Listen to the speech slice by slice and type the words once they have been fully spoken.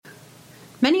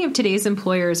Many of today's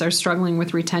employers are struggling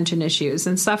with retention issues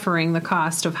and suffering the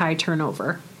cost of high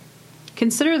turnover.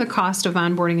 Consider the cost of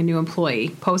onboarding a new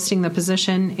employee, posting the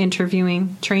position,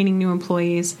 interviewing, training new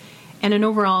employees, and an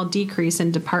overall decrease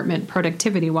in department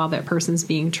productivity while that person's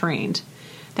being trained.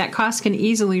 That cost can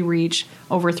easily reach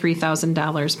over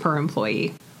 $3,000 per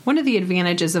employee. One of the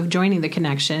advantages of joining the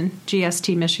Connection,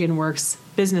 GST Michigan Works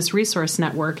Business Resource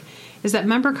Network, is that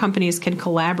member companies can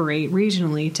collaborate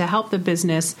regionally to help the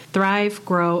business thrive,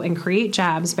 grow, and create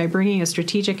jobs by bringing a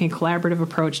strategic and collaborative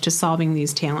approach to solving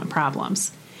these talent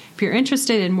problems. If you're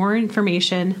interested in more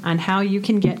information on how you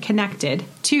can get connected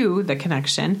to the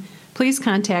Connection, please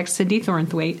contact Cindy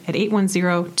Thornthwaite at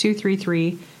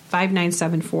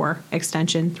 810-233-5974,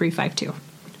 extension 352,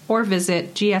 or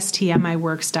visit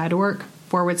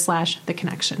gstmiworks.org/the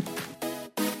Connection.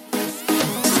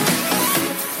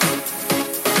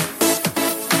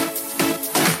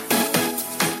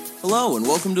 Hello and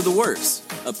welcome to The Works,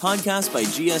 a podcast by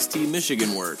GST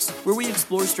Michigan Works, where we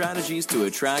explore strategies to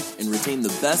attract and retain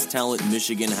the best talent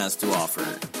Michigan has to offer.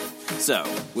 So,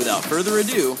 without further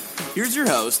ado, here's your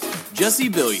host, Jesse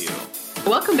Bilyeu.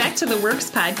 Welcome back to the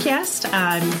Works podcast.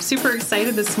 I'm super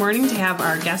excited this morning to have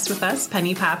our guest with us,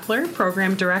 Penny Poplar,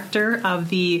 Program Director of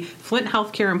the Flint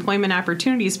Healthcare Employment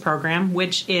Opportunities Program,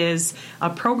 which is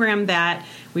a program that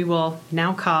we will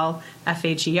now call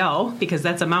FHEO, because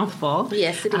that's a mouthful.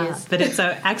 Yes, it is. But it's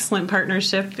an excellent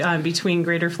partnership between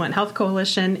Greater Flint Health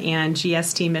Coalition and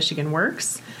GST Michigan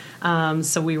Works.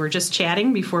 So we were just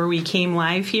chatting before we came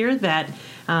live here that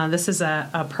this is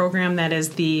a program that is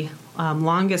the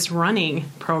longest running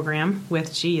program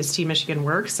with GST Michigan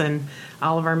Works and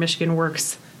all of our Michigan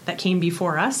Works that came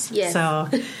before us. Yes. So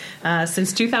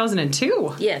since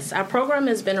 2002. Yes, our program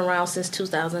has been around since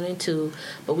 2002,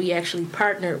 but we actually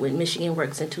partnered with Michigan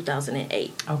Works in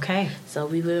 2008. Okay. So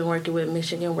we've been working with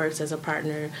Michigan Works as a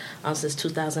partner since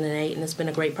 2008, and it's been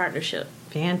a great partnership.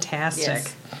 Fantastic.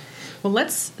 Yes. Well,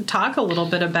 let's talk a little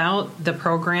bit about the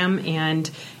program, and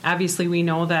obviously we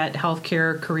know that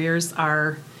healthcare careers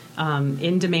are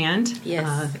in demand.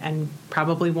 Yes. And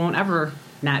probably won't ever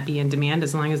not be in demand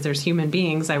as long as there's human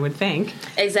beings, I would think.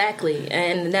 Exactly,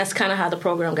 and that's kind of how the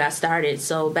program got started.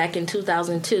 So back in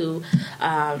 2002,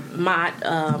 Mott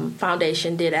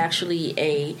Foundation did actually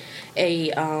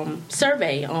a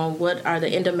survey on what are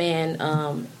the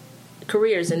in-demand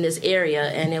careers in this area,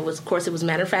 and it was, of course, it was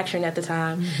manufacturing at the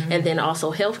time, and then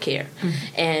also healthcare.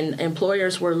 And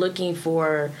employers were looking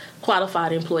for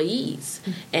qualified employees,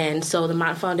 and so the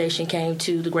Mott Foundation came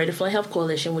to the Greater Flint Health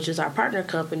Coalition, which is our partner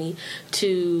company,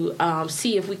 to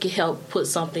see if we could help put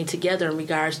something together in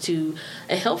regards to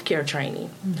a healthcare training.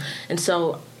 And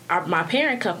so my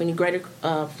parent company, Greater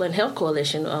Flint Health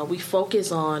Coalition, we focus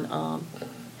on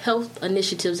health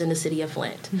initiatives in the city of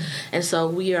Flint. And so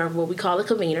we are what we call a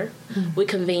convener. We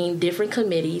convene different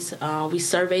committees. We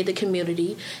survey the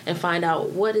community and find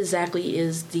out what exactly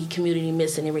is the community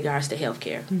missing in regards to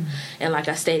healthcare. And like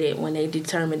I stated, when they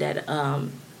determined that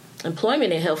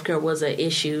employment in healthcare was an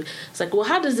issue, it's like, well,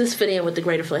 how does this fit in with the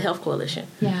Greater Flint Health Coalition?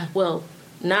 Yeah. Well,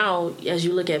 now, as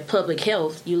you look at public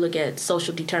health, you look at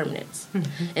social determinants,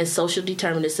 and social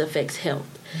determinants affects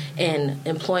health, and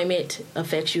employment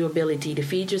affects your ability to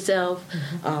feed yourself,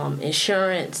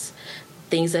 insurance,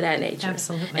 things of that nature.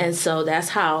 Absolutely. And so that's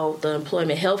how the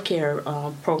employment healthcare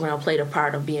program played a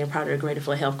part of being part of the Greater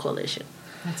Flint Health Coalition.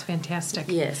 That's fantastic.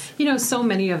 Yes. You know, so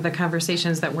many of the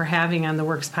conversations that we're having on the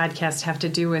Works podcast have to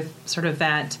do with sort of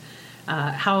that,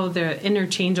 how the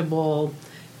interchangeable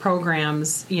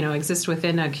programs, exist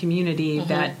within a community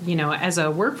that, as a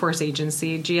workforce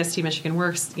agency, GST Michigan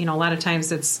Works, a lot of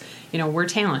times it's, we're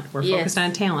talent. We're focused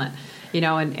on talent,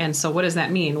 and so what does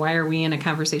that mean? Why are we in a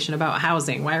conversation about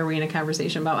housing? Why are we in a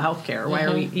conversation about healthcare? Why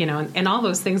are we, and all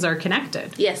those things are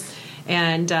connected. Yes.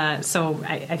 And so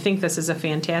I think this is a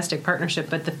fantastic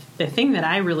partnership. But the thing that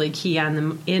I really key on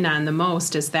the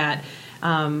most is that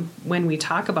when we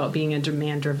talk about being a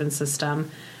demand-driven system,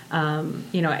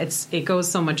 it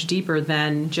goes so much deeper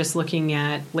than just looking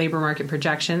at labor market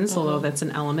projections, although that's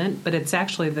an element, but it's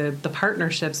actually the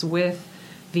partnerships with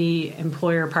the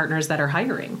employer partners that are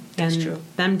hiring and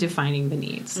them defining the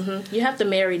needs. You have to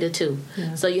marry the two.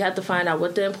 Yeah. So you have to find out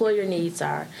what the employer needs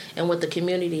are and what the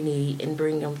community need and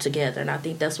bring them together. And I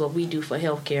think that's what we do for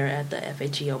healthcare at the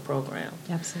FHEO program.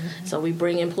 Absolutely. So we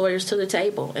bring employers to the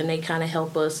table, and they kind of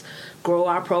help us grow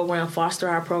our program, foster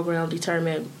our program,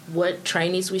 determine what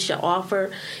trainings we should offer,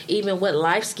 even what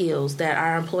life skills that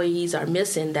our employees are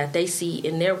missing that they see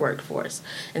in their workforce.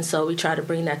 And so we try to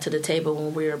bring that to the table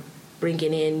when we're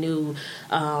bringing in new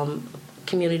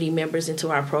community members into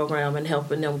our program and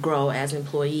helping them grow as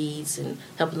employees and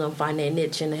helping them find their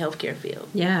niche in the healthcare field.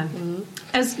 Yeah. Mm-hmm.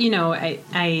 As you know,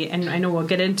 I know we'll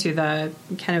get into the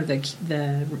kind of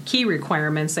the key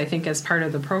requirements, I think, as part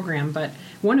of the program, but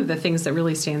one of the things that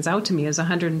really stands out to me is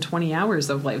 120 hours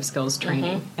of life skills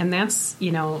training. Mm-hmm. And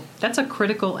that's a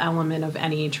critical element of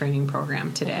any training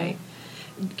program today.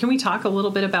 Mm-hmm. Can we talk a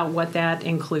little bit about what that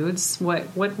includes?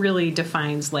 What really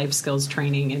defines life skills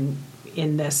training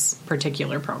in this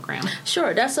particular program?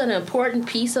 Sure. That's an important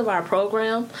piece of our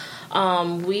program.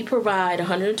 We provide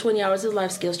 120 hours of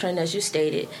life skills training, as you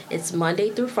stated. It's Monday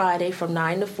through Friday from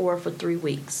 9 to 4 for 3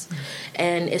 weeks.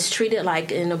 And it's treated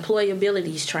like an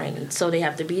employability training. So they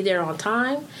have to be there on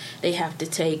time. They have to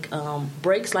take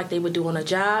breaks like they would do on a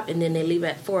job, and then they leave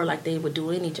at 4 like they would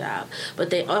do any job. But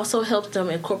they also help them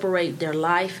incorporate their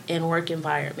life and work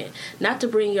environment, not to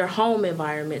bring your home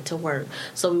environment to work.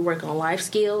 So we work on life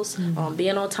skills,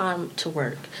 being on time to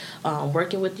work,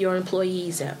 working with your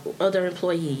employees, other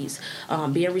employees,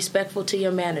 being respectful to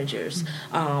your managers,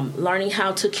 learning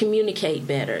how to communicate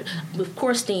better. Of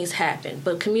course, things happen,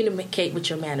 but communicate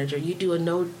with your manager. You do a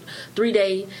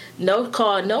 3-day no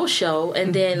call, no show,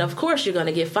 and then of course you're going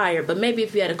to get fired. But maybe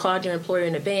if you had to call your employer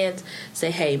in advance,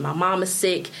 say, hey, my mom is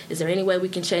sick. Is there any way we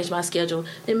can change my schedule?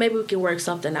 Then maybe we can work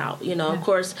something out. Of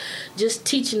course, just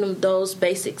teaching them those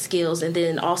basic skills, and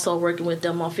then also working with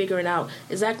them on figuring out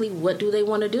exactly what do they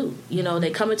want to do.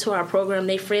 They come into our program,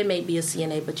 their friend may be a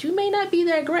CNA, but you may not be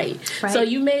that great. Right. So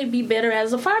you may be better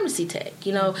as a pharmacy tech,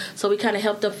 So we kind of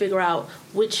help them figure out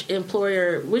which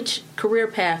career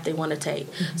path they want to take.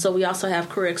 Mm-hmm. So we also have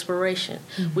career exploration.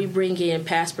 Mm-hmm. We bring in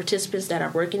past participants that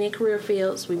are working in career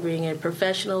fields. We bring in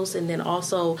professionals, and then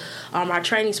also our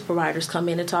training providers come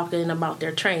in and talk about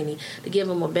their training to give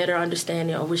them a better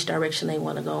understanding of which direction they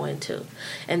want to go into.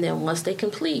 And then once they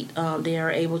complete, they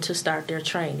are able to start their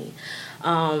training.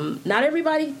 Not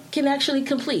everybody can actually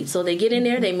complete. So they get in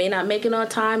there, they may not make it on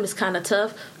time, it's kind of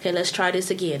tough. Okay, let's try this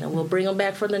again, and we'll bring them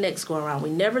back for the next go around. We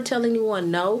never tell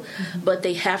anyone no, but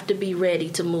they have to be ready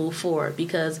to move forward,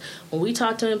 because when we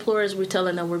talk to employers, we're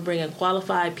telling them we're bringing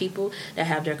qualified people that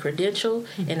have their credential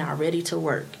and are ready to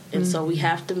work. And so we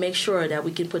have to make sure that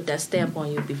we can put that stamp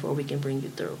on you before we can bring you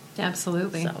through.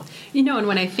 Absolutely. So. And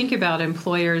when I think about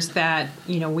employers that,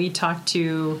 we talk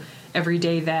to every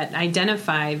day that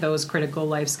identify those critical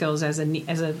life skills as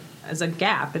a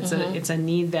gap. It's a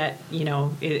need that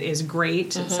is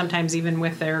great. Sometimes even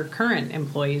with their current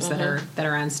employees that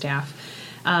are on staff.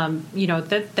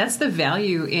 That's the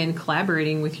value in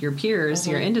collaborating with your peers,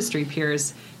 your industry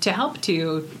peers, to help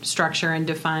to structure and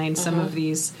define some of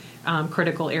these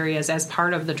critical areas as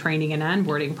part of the training and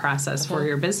onboarding process for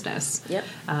your business. Yep.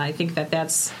 I think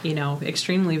that's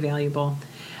extremely valuable.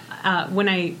 When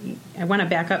I want to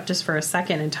back up just for a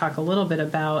second and talk a little bit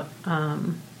about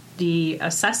the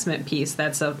assessment piece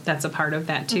that's a part of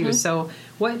that too. So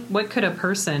what could a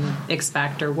person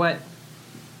expect, or what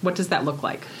does that look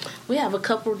like? We have a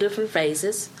couple different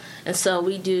phases, and so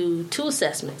we do 2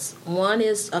 assessments. One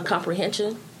is a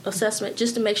comprehension assessment,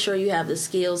 just to make sure you have the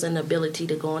skills and the ability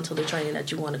to go into the training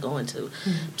that you want to go into.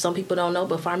 Some people don't know,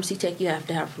 but pharmacy tech, you have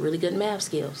to have really good math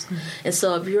skills. And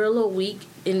so if you're a little weak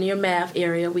in your math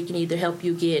area, we can either help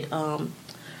you get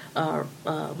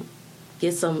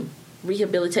some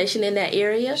rehabilitation in that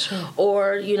area,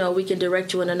 or we can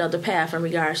direct you in another path in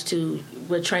regards to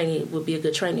what training would be a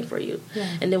good training for you.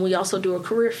 And then we also do a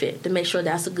career fit to make sure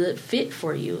that's a good fit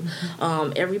for you.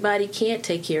 Everybody can't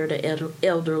take care of the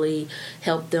elderly,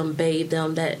 help them, bathe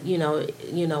them, that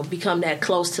become that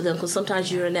close to them, because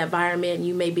sometimes you're in that environment and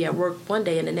you may be at work one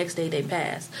day and the next day they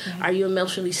pass. Are you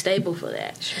emotionally stable for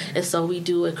that? And so we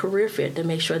do a career fit to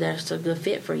make sure that's a good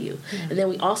fit for you. And then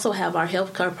we also have our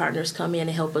healthcare partners come in and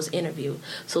help us interview.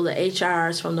 So the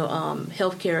HRs from the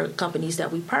healthcare companies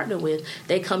that we partner with,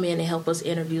 they come in and help us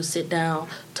interview, sit down,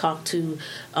 talk to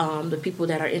the people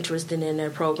that are interested in their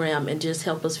program, and just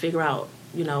help us figure out,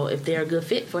 if they're a good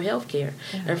fit for healthcare.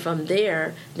 And from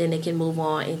there, then they can move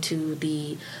on into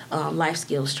the life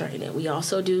skills training. We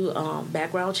also do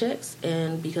background checks,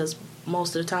 and because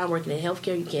most of the time working in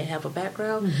healthcare, you can't have a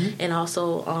background. And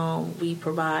also we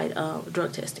provide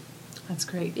drug testing. That's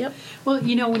great. Yep. Well,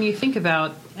 when you think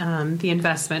about the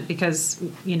investment, because,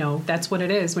 that's what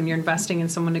it is when you're investing in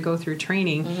someone to go through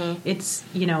training, it's,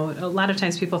 a lot of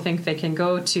times people think they can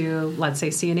go to, let's say,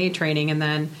 CNA training and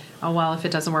then oh, well, if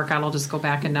it doesn't work out, I'll just go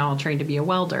back and now I'll train to be a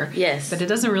welder. Yes. But it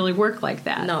doesn't really work like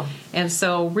that. No. And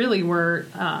so really we're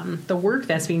the work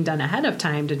that's being done ahead of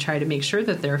time to try to make sure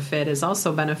that they're fit is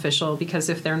also beneficial, because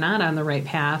if they're not on the right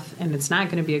path and it's not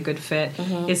going to be a good fit,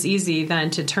 it's easy then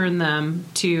to turn them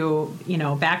to,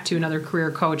 back to another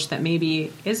career coach that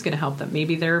maybe is going to help them.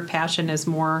 Maybe their passion is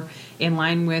more in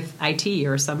line with IT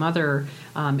or some other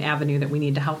avenue that we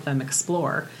need to help them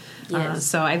explore. Yes.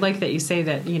 So I like that you say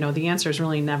that, the answer is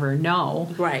really never no.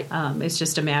 Right. It's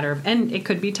just a matter of, and it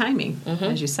could be timing,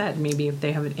 as you said. Maybe if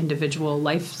they have individual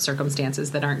life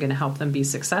circumstances that aren't going to help them be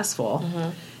successful,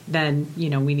 then,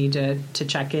 we need to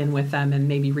check in with them and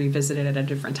maybe revisit it at a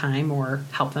different time or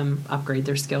help them upgrade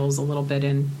their skills a little bit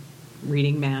in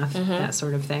reading, math, that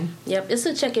sort of thing. Yep. It's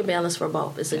a check and balance for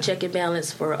both. It's a check and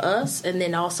balance for us, and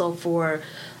then also for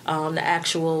the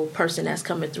actual person that's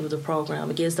coming through the program.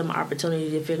 It gives them an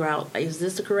opportunity to figure out, is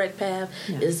this the correct path?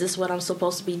 Yeah. Is this what I'm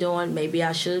supposed to be doing? Maybe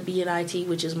I should be in IT,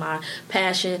 which is my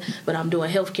passion, but I'm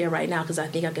doing healthcare right now because I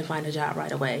think I can find a job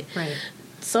right away. Right.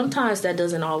 Sometimes that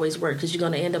doesn't always work, because you're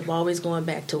going to end up always going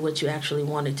back to what you actually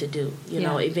wanted to do.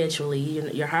 Eventually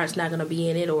your heart's not going to be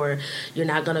in it, or you're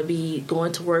not going to be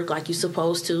going to work like you're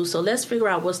supposed to. So let's figure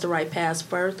out what's the right path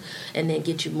first, and then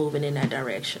get you moving in that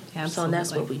direction. Absolutely. So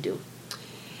that's what we do.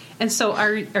 And so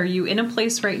are you in a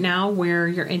place right now where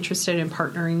you're interested in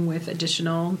partnering with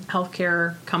additional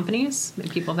healthcare companies,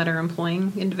 people that are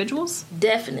employing individuals?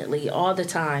 Definitely, all the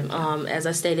time. As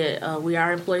I stated, we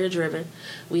are employer-driven.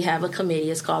 We have a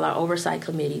committee. It's called our Oversight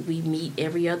Committee. We meet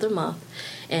every other month,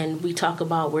 and we talk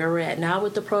about where we're at now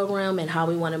with the program and how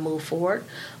we want to move forward.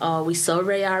 We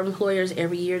survey our employers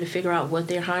every year to figure out what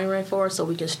they're hiring for, so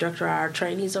we can structure our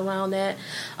trainees around that.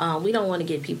 We don't want to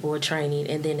get people a training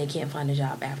and then they can't find a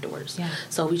job afterwards. Yeah.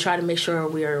 So we try to make sure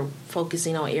we're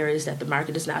focusing on areas that the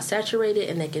market is not saturated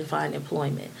and they can find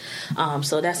employment.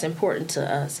 So that's important to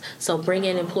us. So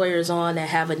bringing employers on that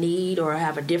have a need or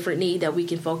have a different need that we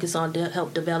can focus on to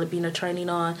help developing a training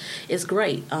on is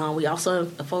great. We also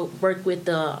work with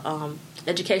the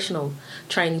educational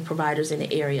training providers in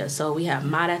the area. So we have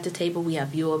MOD at the table, we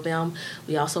have U of M.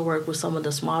 We also work with some of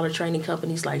the smaller training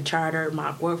companies like Charter,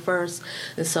 Mock Workforce.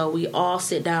 And so we all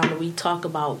sit down and we talk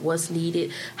about what's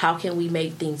needed, how can we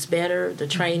make things better, the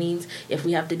trainings. If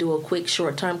we have to do a quick,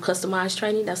 short-term customized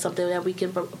training, that's something that we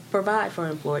can provide for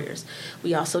employers.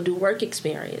 We also do work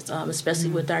experience, especially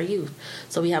with our youth.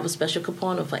 So we have a special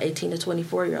component for 18 to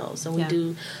 24-year-olds. And we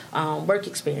do work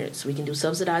experience. We can do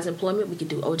subsidized employment. We can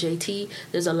do OJT.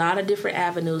 There's a lot of different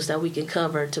avenues that we can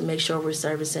cover to make sure we're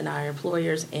servicing our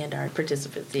employers and our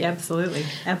participants. Yeah.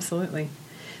 Absolutely.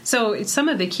 So some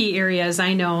of the key areas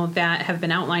I know that have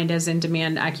been outlined as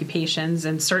in-demand occupations,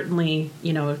 and certainly,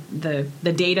 the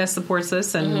data supports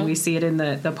this, and we see it in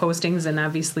the postings and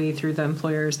obviously through the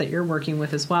employers that you're working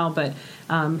with as well, but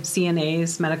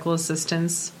CNAs, medical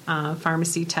assistants,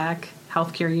 pharmacy tech,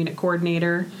 healthcare unit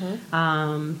coordinator,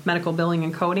 medical billing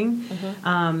and coding.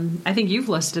 I think you've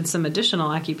listed some additional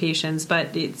occupations, but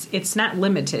it's not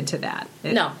limited to that.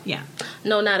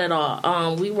 No, not at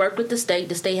all. We work with the state.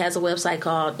 The state has a website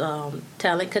called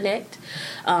Talent Connect,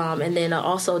 and then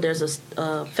also there's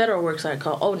a federal website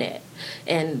called ONET.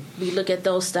 And we look at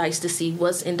those sites to see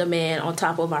what's in demand on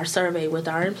top of our survey with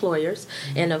our employers.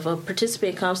 And if a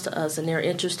participant comes to us and they're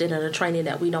interested in a training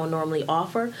that we don't normally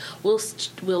offer, we'll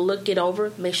look it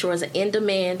over, make sure it's an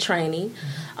in-demand training,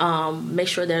 make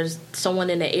sure there's someone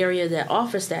in the area that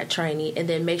offers that training, and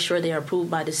then make sure they're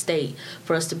approved by the state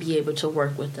for us to be able to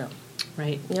work with them.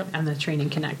 Right. Yep. On the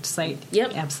Training Connect site.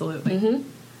 Yep. Absolutely.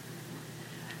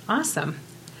 Awesome.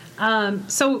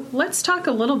 So let's talk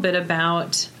a little bit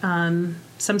about some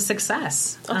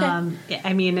success.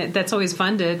 Okay. That's always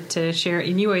fun to share,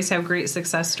 and you always have great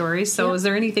success stories. So is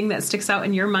there anything that sticks out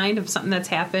in your mind of something that's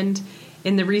happened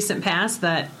in the recent past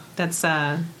that's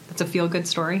a feel-good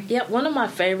story? Yeah, one of my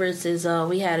favorites is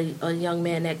we had a young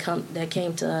man that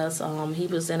came to us. He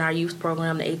was in our youth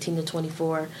program, the 18 to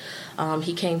 24.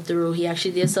 He came through. He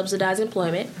actually did subsidized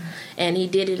employment, and he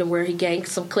did it where he gained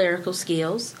some clerical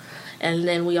skills. And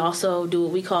then we also do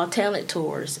what we call talent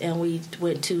tours, and we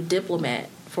went to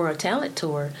Diplomat for a talent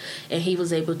tour, and he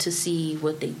was able to see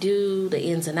what they do, the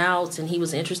ins and outs, and he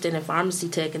was interested in pharmacy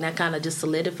tech, and that kind of just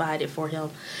solidified it for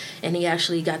him. And he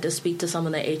actually got to speak to some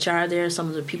of the HR there, some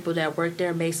of the people that worked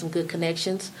there, made some good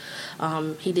connections.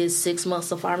 He did 6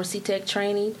 months of pharmacy tech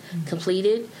training,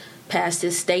 completed, passed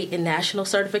his state and national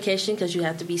certification, because you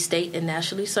have to be state and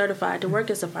nationally certified to work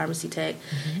as a pharmacy tech.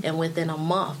 And within a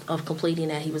month of completing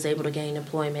that, he was able to gain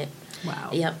employment.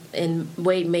 Wow. Yep. And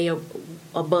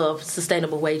above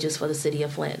sustainable wages for the city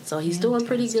of Flint. So he's doing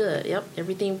pretty good. Yep,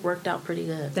 everything worked out pretty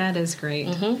good. That is great.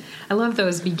 I love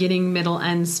those beginning, middle,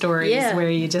 end stories where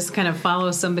you just kind of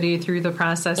follow somebody through the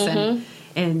process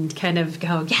and kind of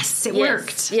go, yes, it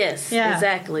worked. Yes,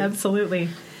 exactly. Absolutely.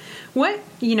 What,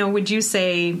 would you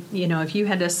say, if you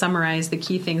had to summarize the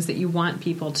key things that you want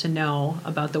people to know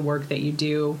about the work that you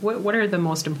do, what are the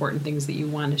most important things that you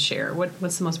want to share?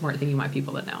 What's the most important thing you want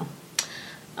people to know?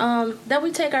 That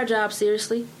we take our job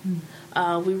seriously.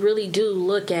 We really do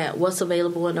look at what's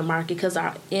available in the market because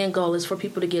our end goal is for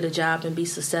people to get a job and be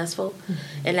successful.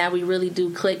 And that we really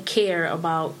do care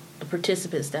about the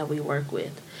participants that we work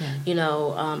with.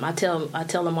 I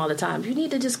tell them all the time, if you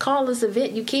need to just call this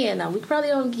event, you can. Now, we probably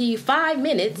don't give you 5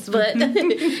 minutes, but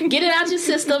get it out your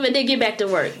system and then get back to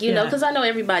work, because I know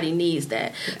everybody needs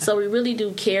that. So we really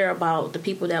do care about the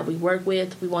people that we work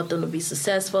with. We want them to be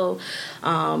successful.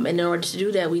 And in order to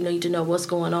do that, we need to know what's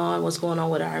going on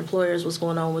with our employers, what's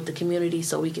going on with the community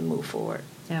so we can move forward.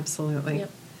 Absolutely.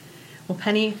 Yep. Well,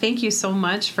 Penny, thank you so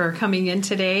much for coming in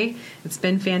today. It's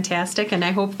been fantastic, and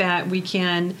I hope that we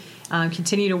can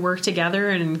continue to work together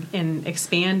and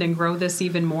expand and grow this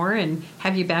even more and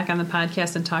have you back on the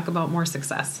podcast and talk about more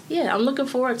success. Yeah, I'm looking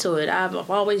forward to it. I've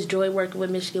always enjoyed working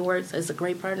with Michigan Works. It's a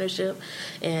great partnership,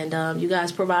 and you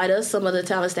guys provide us some of the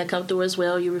talents that come through as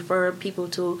well. You refer people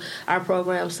to our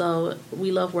program, so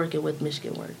we love working with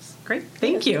Michigan Works. Great.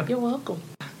 Thank you. You're welcome.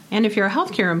 And if you're a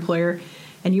healthcare employer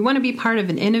and you want to be part of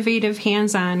an innovative,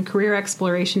 hands-on career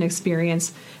exploration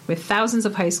experience with thousands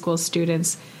of high school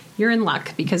students, you're in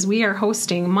luck because we are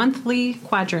hosting monthly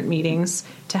quadrant meetings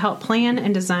to help plan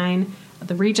and design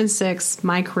the Region 6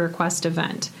 My Career Quest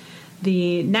event.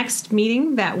 The next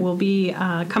meeting that will be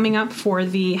coming up for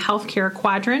the healthcare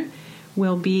quadrant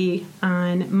will be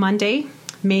on Monday,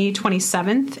 May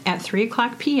 27th at 3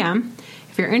 o'clock p.m.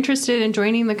 If you're interested in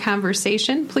joining the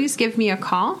conversation, please give me a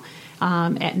call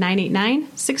at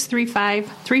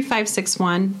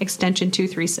 989-635-3561, extension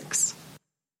 236.